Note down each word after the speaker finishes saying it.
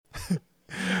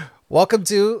Welcome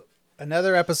to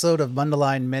another episode of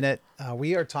Mundelein Minute.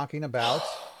 We are talking about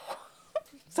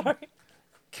Sorry.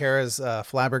 Kara's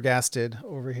flabbergasted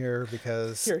over here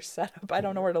because Your setup. I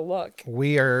don't know where to look.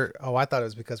 we are. Oh, I thought it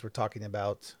was because we're talking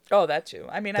about Oh, that's you.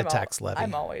 I mean, the tax levy.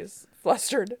 I'm always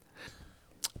flustered.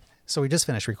 So we just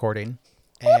finished recording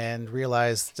and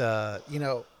realized,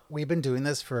 we've been doing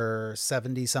this for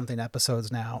 70 something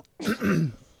episodes now,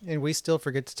 and we still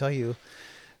forget to tell you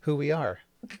who we are.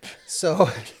 So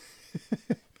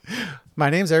my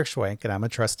name's Eric Schwank, and I'm a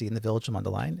trustee in the Village of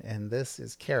Mundelein, and this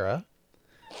is Kara.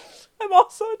 I'm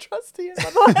also a trustee in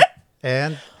my life.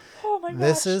 And Oh my gosh.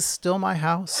 this is still my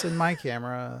house and my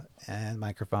camera and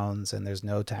microphones, and there's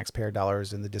no taxpayer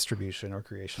dollars in the distribution or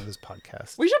creation of this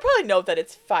podcast, We should probably note that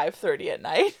it's 5:30 at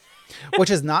night. which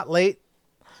is not late,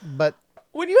 but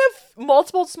When you have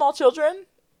multiple small children,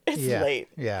 it's yeah, late.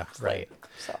 yeah, It's right. late.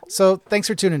 So So thanks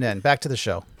for tuning in. Back to the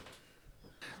show.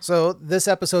 So this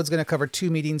episode is going to cover two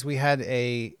meetings. We had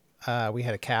a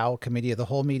cow committee of the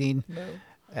whole meeting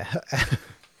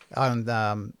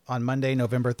on Monday,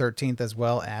 November 13th, as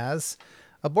well as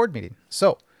a board meeting.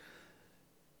 So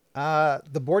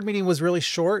the board meeting was really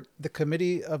short. The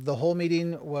committee of the whole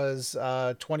meeting was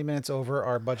 20 minutes over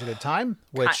our budgeted time,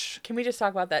 which can we just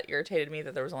talk about that? Irritated me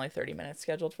that there was only 30 minutes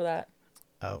scheduled for that.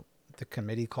 the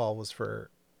committee call was for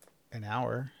an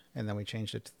hour, and then we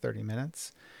changed it to 30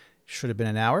 minutes. Should have been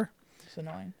an hour. It's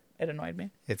annoying. It annoyed me.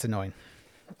 It's annoying.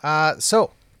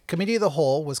 So committee of the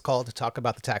whole was called to talk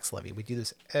about the tax levy. We do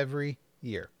this every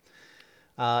year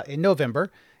in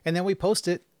November, and then we post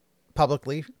it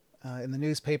publicly in the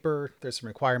newspaper. There's some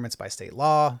requirements by state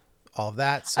law, all of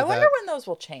that. So I wonder when those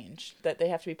will change, that they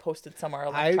have to be posted somewhere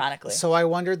electronically. So I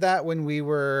wondered that when we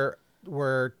were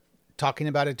talking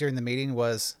about it during the meeting,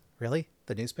 was really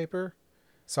the newspaper?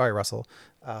 Sorry, Russell.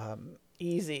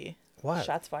 Easy. What?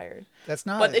 Shots fired. That's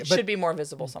not. But it should be more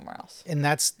visible somewhere else. And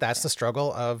that's the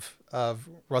struggle of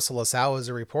Russell Lasau as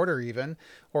a reporter, even,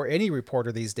 or any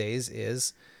reporter these days,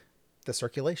 is the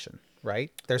circulation, right?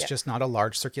 There's just not a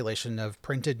large circulation of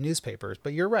printed newspapers.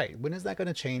 But you're right. When is that going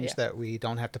to change that we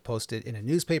don't have to post it in a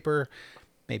newspaper,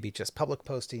 maybe just public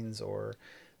postings or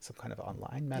some kind of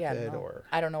online method? Or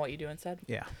I don't know what you do instead.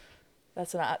 Yeah.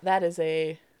 That's above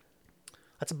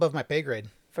my pay grade.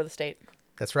 for the state.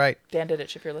 That's right. Dan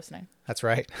Didich, if you're listening. That's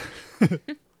right.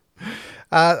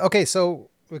 Okay, so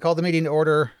we called the meeting to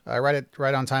order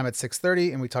right on time at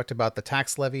 6:30, and we talked about the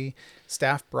tax levy.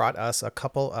 Staff brought us a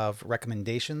couple of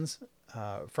recommendations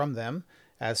from them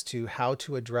as to how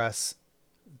to address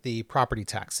the property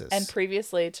taxes. And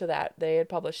previously to that, they had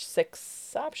published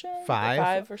 6 options? Five.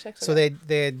 5 or 6? So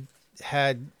they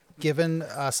had given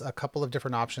us a couple of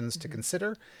different options to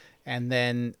consider, and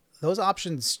then those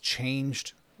options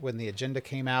changed when the agenda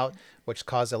came out, which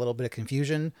caused a little bit of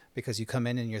confusion because you come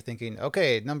in and you're thinking,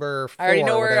 okay, number 4. I already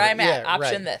know where whatever. I'm at. Yeah,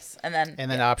 Option right. this. And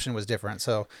then Option was different.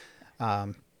 So,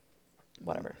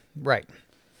 whatever. right.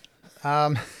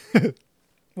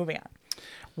 Moving on.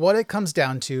 What it comes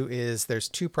down to is there's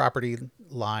 2 property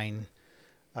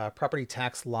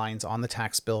tax lines on the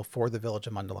tax bill for the Village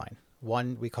of Mundelein.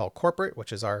 One we call corporate,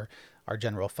 which is our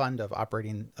general fund of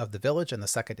operating of the village, and the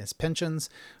second is pensions,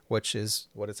 which is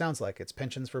what it sounds like. It's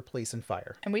pensions for police and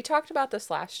fire. And we talked about this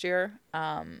last year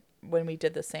when we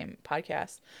did the same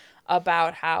podcast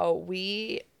about how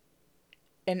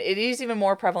and it is even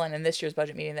more prevalent in this year's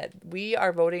budget meeting, that we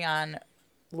are voting on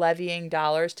levying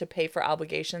dollars to pay for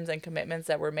obligations and commitments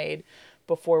that were made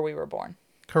before we were born.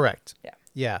 Correct. Yeah.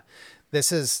 Yeah.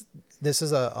 This is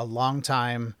a long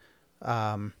time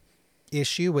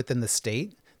issue within the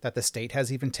state that the state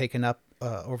has even taken up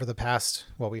over the past,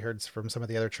 we heard from some of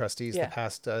the other trustees, the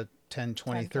past 10,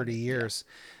 20, 30 years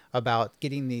about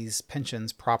getting these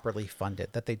pensions properly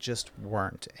funded, that they just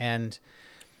weren't. And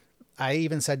I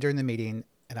even said during the meeting,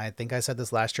 and I think I said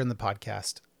this last year in the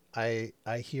podcast, I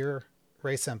hear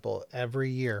Ray Semple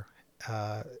every year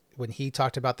when he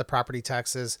talked about the property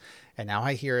taxes, and now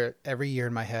I hear it every year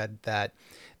in my head that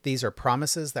these are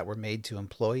promises that were made to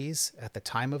employees at the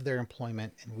time of their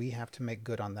employment, and we have to make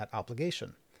good on that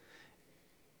obligation.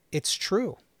 It's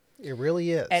true. It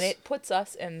really is. And it puts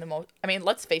us in the most,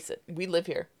 let's face it, we live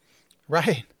here.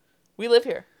 Right. We live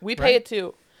here. We pay Right. it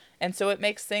too. And so it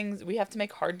makes we have to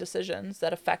make hard decisions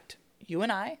that affect you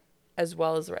and I, as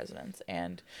well as the residents.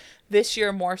 And this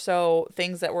year, more so,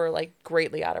 things that were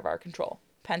greatly out of our control.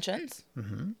 Pensions,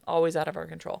 always out of our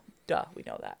control. Duh, we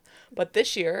know that. But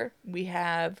this year, we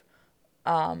have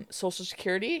Social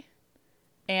Security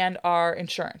and our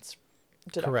insurance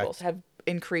deductibles have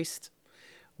increased.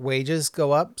 Wages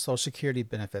go up, Social Security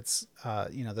benefits,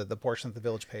 the portion that the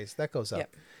village pays, that goes up.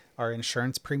 Yep. Our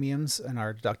insurance premiums and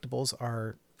our deductibles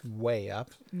are way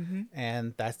up,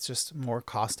 and that's just more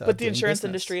cost of But the doing insurance business.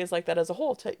 industry is like that as a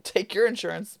whole. Take your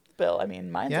insurance bill. I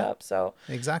mean, mine's Yeah, up. So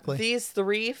exactly. these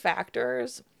three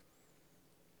factors,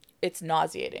 it's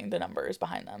nauseating, the numbers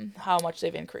behind them, how much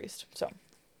they've increased. So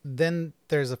Then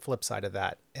there's a flip side of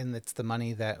that, and it's the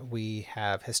money that we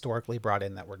have historically brought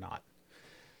in that we're not.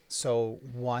 So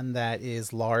one that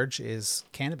is large is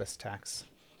cannabis tax,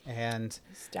 and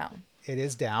it's down. it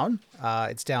is down.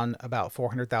 It's down about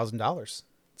 $400,000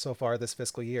 so far this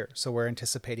fiscal year. So we're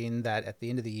anticipating that at the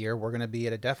end of the year, we're going to be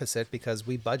at a deficit because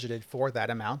we budgeted for that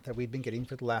amount that we've been getting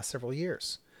for the last several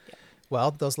years. Yeah.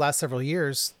 Well, those last several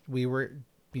years, we were,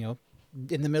 in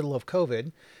the middle of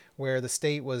COVID, where the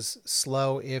state was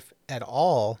slow, if at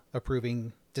all,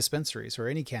 approving dispensaries or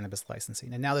any cannabis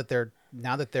licensing. And now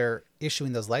that they're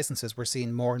issuing those licenses, we're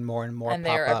seeing more and more and more And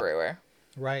pop they're up. everywhere.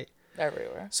 Right.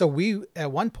 Everywhere. So we,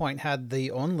 at one point, had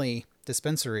the only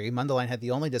dispensary, Mundelein had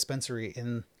the only dispensary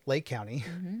in Lake County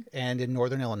and in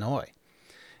Northern Illinois.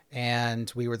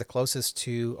 And we were the closest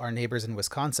to our neighbors in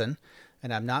Wisconsin.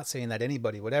 And I'm not saying that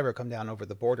anybody would ever come down over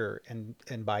the border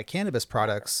and buy cannabis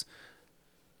products,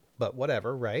 but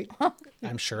whatever, right?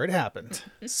 I'm sure it happened.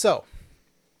 So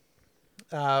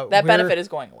that benefit is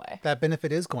going away. That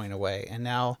benefit is going away. And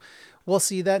now we'll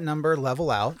see that number level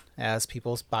out as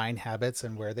people's buying habits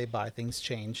and where they buy things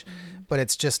change. But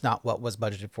it's just not what was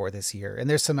budgeted for this year. And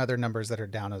there's some other numbers that are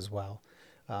down as well.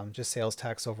 Just sales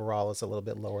tax overall is a little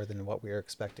bit lower than what we were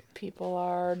expecting. People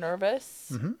are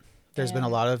nervous. There's been a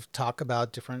lot of talk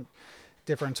about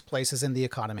different places in the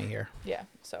economy here. Yeah.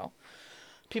 So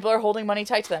people are holding money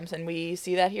tight to them, and we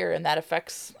see that here, and that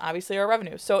affects obviously our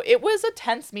revenue. So it was a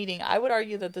tense meeting. I would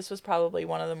argue that this was probably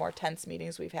one of the more tense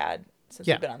meetings we've had since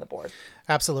we've been on the board.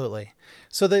 Absolutely.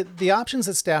 So the options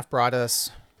that staff brought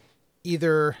us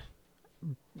either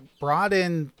brought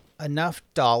in enough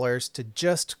dollars to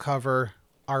just cover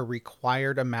our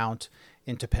required amount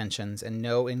into pensions and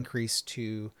no increase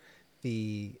to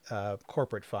the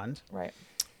corporate fund. Right.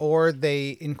 Or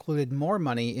they included more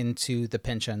money into the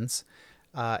pensions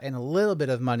and a little bit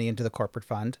of money into the corporate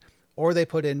fund, or they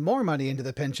put in more money into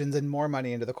the pensions and more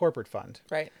money into the corporate fund.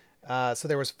 Right. So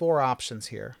there was 4 options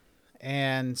here.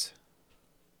 And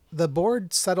the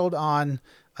board settled on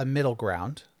a middle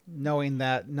ground, knowing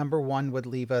that number 1 would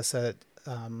leave us at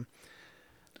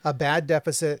a bad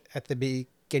deficit at the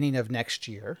beginning of next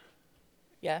year.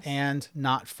 Yes. And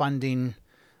not funding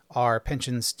our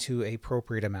pensions to a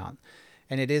appropriate amount.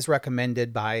 And it is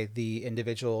recommended by the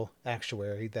individual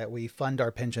actuary that we fund our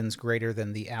pensions greater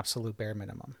than the absolute bare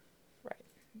minimum. Right.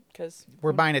 Because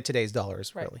we're buying at today's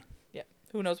dollars, right. really. Yeah.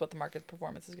 Who knows what the market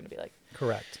performance is going to be like.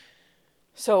 Correct.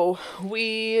 So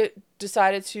we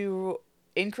decided to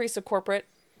increase the corporate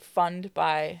fund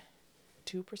by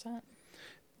 2%.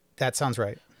 That sounds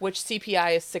right. Which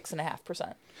CPI is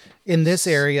 6.5%. In this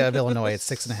area of Illinois, it's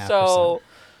 6.5%. So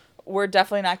we're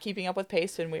definitely not keeping up with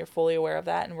pace, and we are fully aware of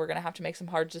that. And we're going to have to make some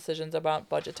hard decisions about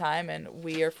budget time, and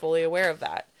we are fully aware of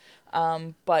that.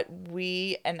 But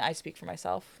we, and I speak for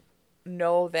myself,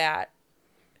 know that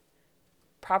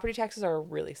property taxes are a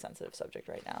really sensitive subject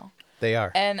right now. They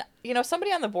are. And,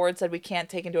 somebody on the board said we can't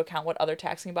take into account what other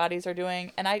taxing bodies are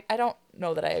doing. And I don't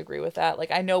know that I agree with that.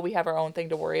 Like, I know we have our own thing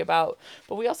to worry about,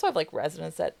 but we also have, like,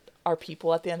 residents that are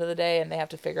people at the end of the day, and they have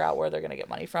to figure out where they're going to get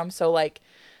money from. So, like,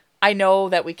 I know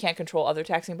that we can't control other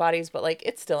taxing bodies, but, like,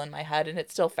 it's still in my head, and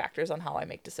it still factors on how I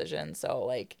make decisions. So,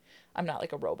 like, I'm not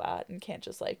like a robot and can't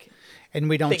just, like, and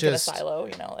we don't think just in a silo,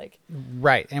 like.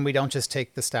 Right. And we don't just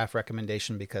take the staff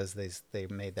recommendation because they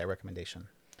made that recommendation.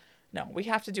 No, we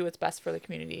have to do what's best for the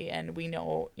community, and we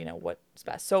know, what's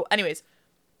best. So anyways,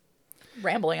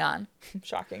 rambling on,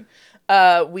 shocking.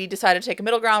 We decided to take a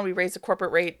middle ground. We raised the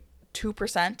corporate rate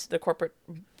 2%, the corporate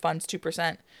funds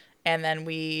 2%, and then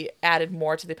we added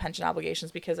more to the pension obligations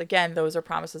because, again, those are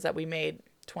promises that we made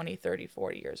 20, 30,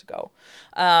 40 years ago.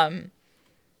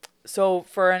 So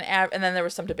for and then there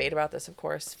was some debate about this, of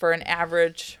course. For an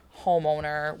average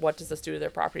homeowner, what does this do to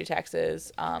their property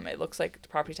taxes? It looks like the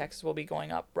property taxes will be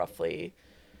going up roughly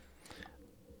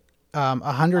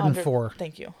 104.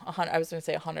 Thank you. I was going to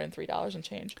say $103 and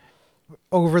change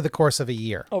over the course of a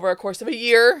year. Over a course of a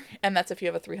year, and that's if you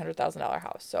have a $300,000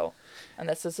 house. So, and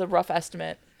this is a rough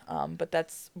estimate. But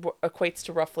that's equates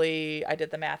to roughly, I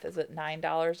did the math, is it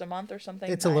 $9 a month or something?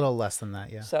 It's a little less than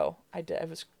that, yeah. So I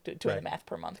was doing the math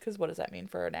per month, because what does that mean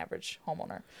for an average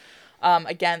homeowner?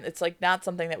 Again, it's like not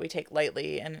something that we take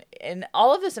lightly, and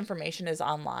all of this information is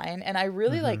online, and I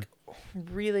really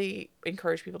really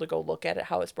encourage people to go look at it,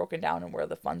 how it's broken down and where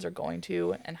the funds are going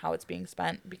to and how it's being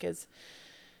spent, because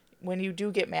when you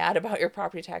do get mad about your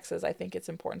property taxes, I think it's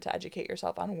important to educate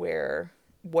yourself on where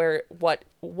where what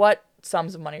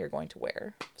sums of money you're going to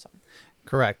where. So.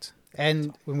 Correct.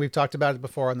 And when we've talked about it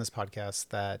before on this podcast,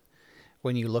 that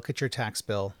when you look at your tax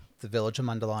bill, the Village of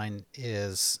Mundelein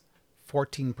is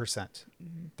 14%,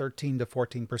 13 to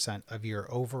 14% of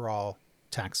your overall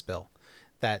tax bill.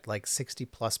 That like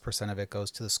 60+% of it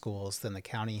goes to the schools. Then the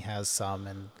county has some,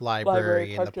 and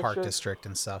library and the park district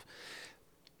and stuff.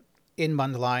 In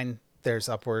Mundelein, there's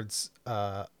upwards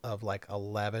of like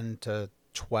 11 to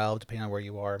 12, depending on where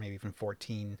you are, maybe even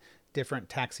 14 different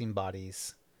taxing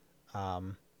bodies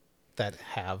that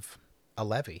have a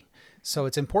levy. So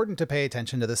it's important to pay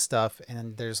attention to this stuff,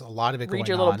 and there's a lot of it going on. Read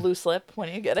your little blue slip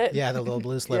when you get it. Yeah, the little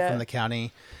blue slip from the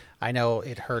county. I know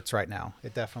it hurts right now.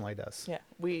 It definitely does. Yeah,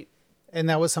 and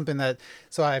that was something that,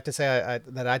 so I have to say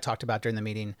that I talked about during the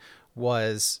meeting,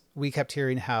 was we kept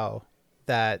hearing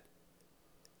that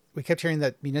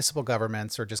municipal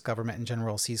governments, or just government in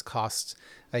general, sees costs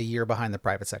a year behind the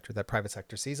private sector. That private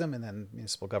sector sees them, and then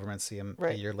municipal governments see them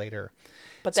a year later.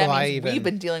 But that means we've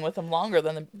been dealing with them longer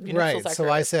than the municipal sector.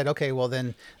 So I said, okay, well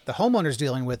then the homeowner's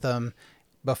dealing with them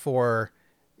before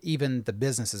even the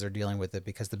businesses are dealing with it,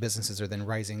 because the businesses are then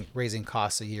raising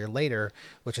costs a year later,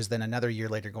 which is then another year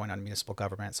later going on municipal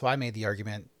government. So I made the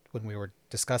argument when we were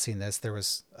discussing this. There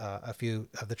was a few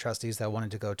of the trustees that wanted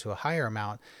to go to a higher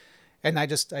amount. And I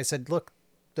said, look,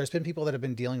 there's been people that have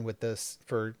been dealing with this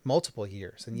for multiple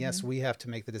years. And yes, we have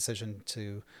to make the decision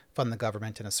to fund the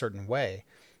government in a certain way.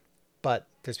 But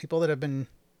there's people that have been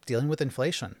dealing with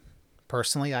inflation.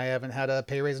 Personally, I haven't had a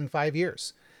pay raise in 5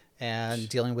 years. And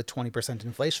dealing with 20%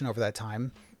 inflation over that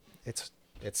time, it's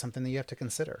something that you have to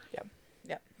consider.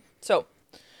 Yeah. So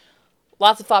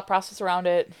lots of thought process around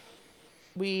it.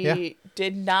 We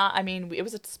did not, it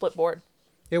was a split board.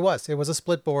 It was a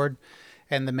split board.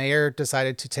 And the mayor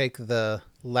decided to take the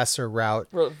lesser route.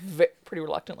 Pretty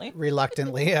reluctantly.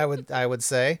 Reluctantly, I would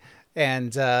say.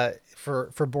 And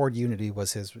for board unity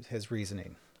was his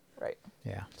reasoning. Right.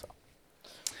 Yeah. So.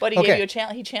 But he gave you a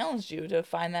challenge. He challenged you to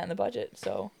find that in the budget.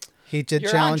 So he did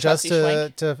challenge us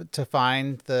to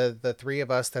find the three of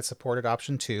us that supported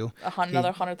option 2.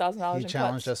 Another $100,000. He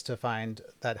challenged us to find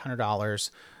that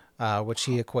 $100, which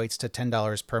he equates to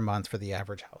 $10 per month for the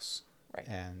average house. Right.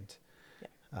 And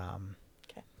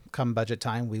come budget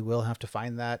time, we will have to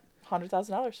find that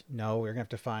 $100,000. No, we're gonna have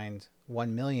to find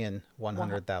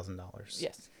 $1,100,000.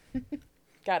 Yes.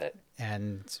 Got it.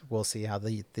 And we'll see how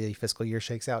the fiscal year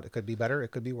shakes out. It could be better. It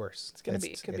could be worse. It could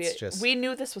be. We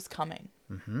knew this was coming.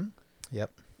 Mm-hmm.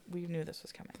 Yep. We knew this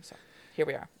was coming. So here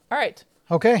we are. All right.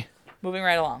 Okay. Moving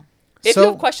right along. If you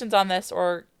have questions on this,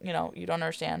 or you don't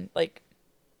understand, like,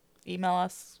 email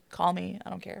us, call me. I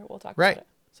don't care. We'll talk about it.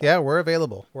 So. Yeah, we're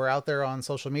available. We're out there on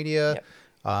social media. Yep.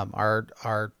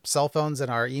 Our cell phones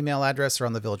and our email address are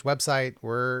on the village website.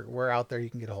 We're out there. You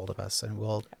can get a hold of us, and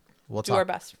we'll do our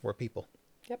best. We're people.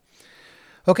 Yep.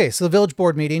 Okay, so the village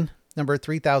board meeting number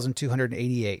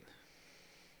 3,288.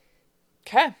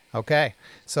 Okay.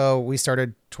 So we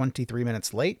started 23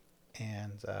 minutes late,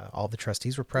 and all the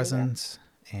trustees were present,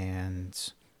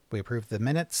 and we approved the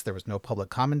minutes. There was no public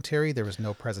commentary. There was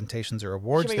no presentations or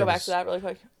awards. Should we go back to that really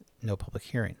quick? No public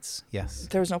hearings. Yes.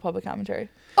 There was no public commentary.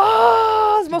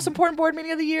 Oh, it's the most important board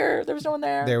meeting of the year. There was no one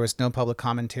there. There was no public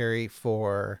commentary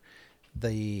for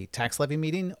the tax levy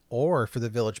meeting or for the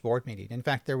village board meeting. In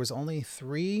fact, there was only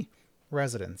 3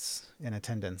 residents in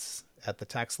attendance at the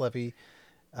tax levy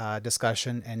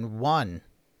discussion, and 1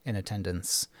 in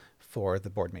attendance for the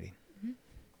board meeting. Mm-hmm.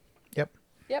 Yep.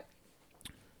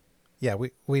 Yeah,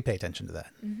 we pay attention to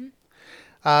that.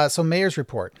 Mm-hmm. So mayor's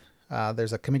report.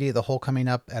 There's a committee of the whole coming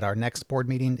up at our next board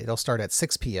meeting. It'll start at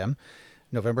 6 p.m.,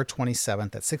 November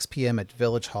 27th at 6 p.m. at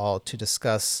Village Hall to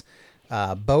discuss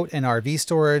boat and RV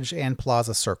storage and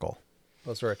Plaza Circle.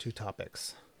 Those are our 2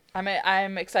 topics.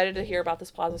 I'm excited to hear about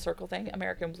this Plaza Circle thing.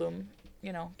 American Bloom,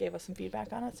 gave us some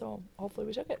feedback on it, so hopefully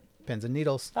we took it. Pins and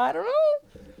needles. I don't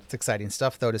know. It's exciting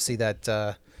stuff, though, to see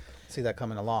that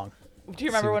coming along. Do you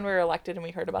remember when we were elected and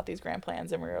we heard about these grand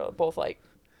plans and we were both like...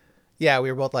 Yeah,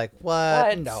 we were both like,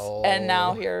 what? No. And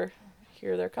now here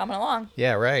they're coming along.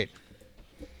 Yeah, right.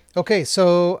 Okay,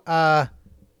 so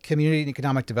Community and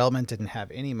Economic Development didn't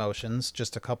have any motions,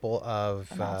 just a couple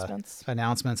of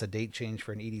announcements, a date change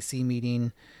for an EDC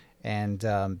meeting, and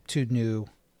 2 new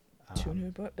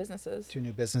businesses. 2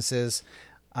 new businesses.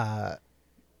 Was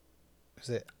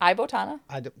it iBotana?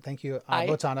 Thank you,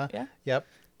 iBotana. Yeah. Yep.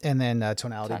 And then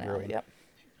Tonality Brewing. Yep.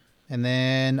 And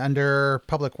then under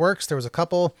Public Works, there was a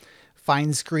couple.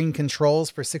 Fine screen controls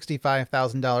for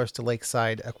 $65,000 to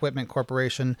Lakeside Equipment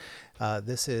Corporation.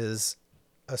 This is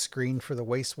a screen for the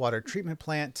wastewater treatment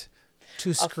plant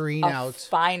to screen out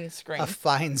fine screen. A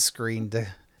fine screen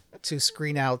to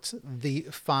screen out the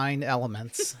fine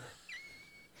elements.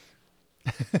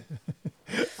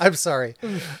 I'm sorry.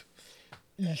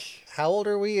 How old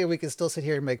are we? We can still sit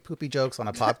here and make poopy jokes on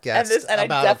a podcast. And I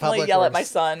definitely yell at my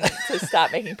son to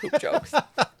stop making poop jokes.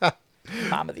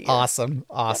 Mom of the year. Awesome.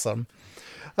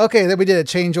 Okay, then we did a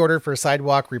change order for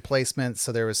sidewalk replacement,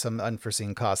 so there was some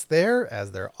unforeseen costs there,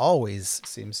 as there always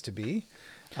seems to be.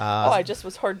 I just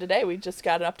was heard today. We just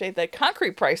got an update that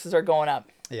concrete prices are going up.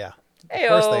 Yeah, Ayo. Of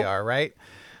course they are, right?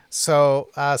 So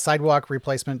sidewalk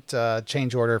replacement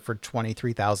change order for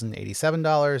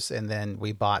 $23,087, and then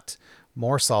we bought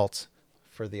more salt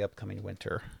for the upcoming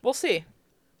winter. We'll see.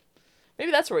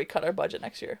 Maybe that's where we cut our budget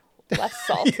next year. Less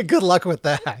salt. Yeah, good luck with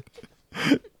that.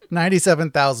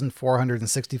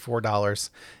 $97,464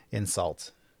 in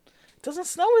salt. It doesn't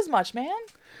snow as much, man.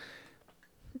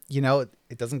 You know,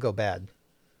 it doesn't go bad.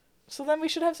 So then we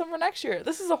should have some for next year.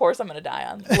 This is a horse I'm going to die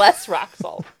on. Less rock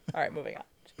salt. All right, moving on.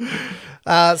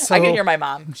 So I can hear my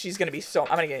mom. She's going to be so...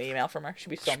 I'm going to get an email from her. She'll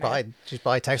be so mad. She's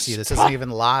probably texting you. This isn't even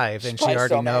live, and she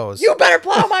already knows. You better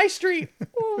plow my street.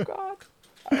 Oh, God.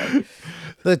 Right.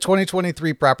 The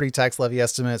 2023 property tax levy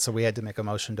estimate. So we had to make a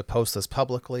motion to post this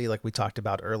publicly, like we talked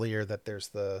about earlier. That there's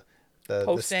the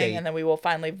posting, and then we will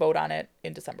finally vote on it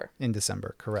in December. In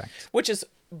December, correct. Which is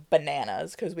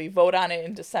bananas, because we vote on it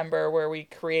in December, where we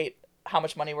create how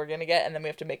much money we're going to get, and then we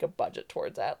have to make a budget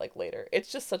towards that like later.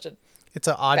 It's just such a it's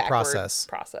an odd process.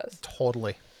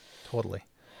 Totally.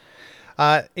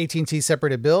 AT&T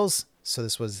separated bills. So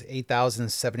this was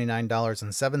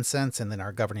 $8,079.07, and then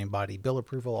our governing body bill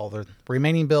approval. All the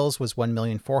remaining bills was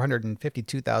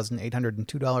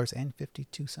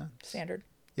 $1,452,802.52. Standard.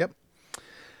 Yep.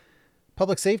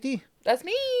 Public safety. That's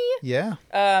me. Yeah.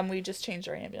 We just changed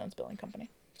our ambulance billing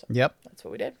company. So yep. That's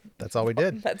what we did. That's all we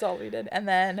did. That's all we did. And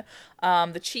then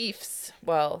the Chiefs.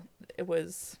 Well, it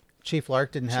was Chief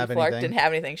Lark didn't have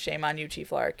anything. Shame on you,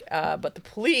 Chief Lark. But the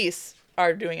police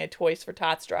are doing a Toys for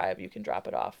Tots drive. You can drop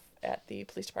it off at the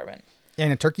police department.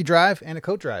 And a turkey drive and a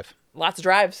coat drive. Lots of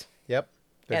drives. Yep.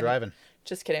 They're driving.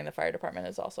 Just kidding. The fire department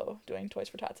is also doing Toys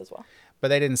for Tots as well. But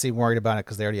they didn't seem worried about it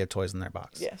because they already have toys in their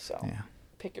box. Yeah. So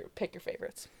pick your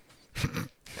favorites.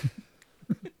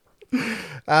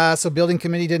 So building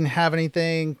committee didn't have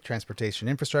anything. Transportation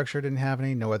infrastructure didn't have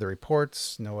any. No other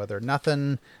reports. No other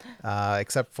nothing.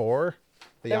 Except for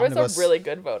the omnibus. There was a really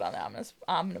good vote on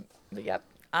the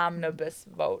omnibus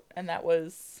vote, and that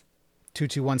was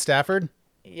 221 Stafford.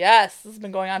 Yes, this has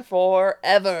been going on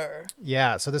forever.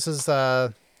 Yeah, so this is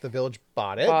the village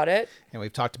bought it, and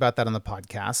we've talked about that on the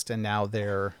podcast, and now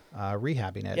they're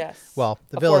rehabbing it. Yes. Well,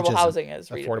 the village affordable housing is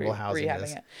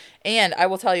rehabbing it. And I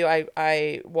will tell you,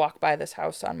 I walk by this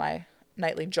house on my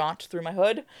nightly jaunt through my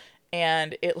hood,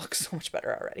 and it looks so much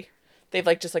better already.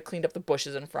 They've just cleaned up the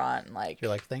bushes in front, and you're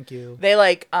like, thank you. They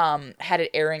had it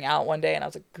airing out one day, and I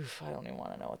was like, oof, I don't even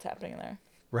want to know what's happening in there.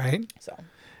 Right.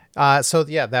 So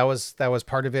yeah, that was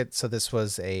part of it. So this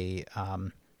was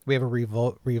we have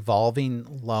a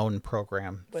revolving loan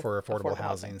program for affordable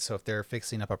housing. So if they're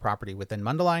fixing up a property within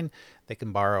Mundelein, they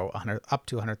can borrow up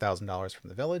to $100,000 from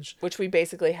the village, which we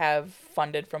basically have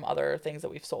funded from other things that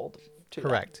we've sold to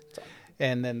correct. So.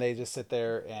 And then they just sit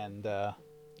there and oh,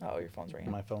 your phone's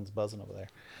ringing. My phone's buzzing over there.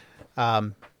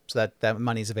 So that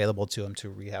money's available to them to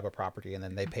rehab a property, and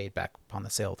then they paid back upon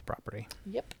the sale of the property.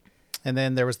 Yep. And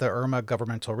then there was the IRMA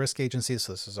Governmental Risk Agency.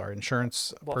 So this is our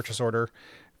insurance purchase order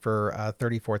for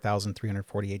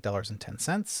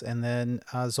 $34,348.10. And then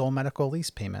Zoll Medical lease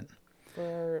payment.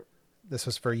 This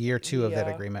was for year 2 of that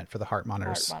agreement for the heart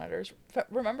monitors.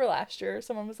 Remember last year,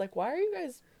 someone was like, why are you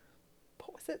guys...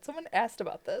 What was it? Someone asked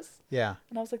about this. Yeah.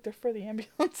 And I was like, they're for the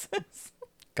ambulances.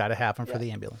 Got to have them for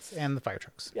the ambulance and the fire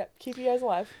trucks. Yep. Keep you guys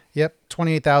alive. Yep.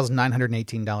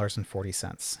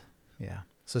 $28,918.40. Yeah.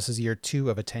 So this is year 2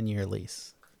 of a 10-year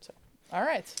lease. So, all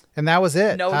right. And that was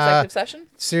it. No executive session?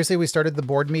 Seriously, we started the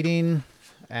board meeting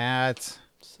at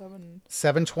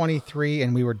 7:23,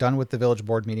 and we were done with the village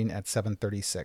board meeting at 7:36.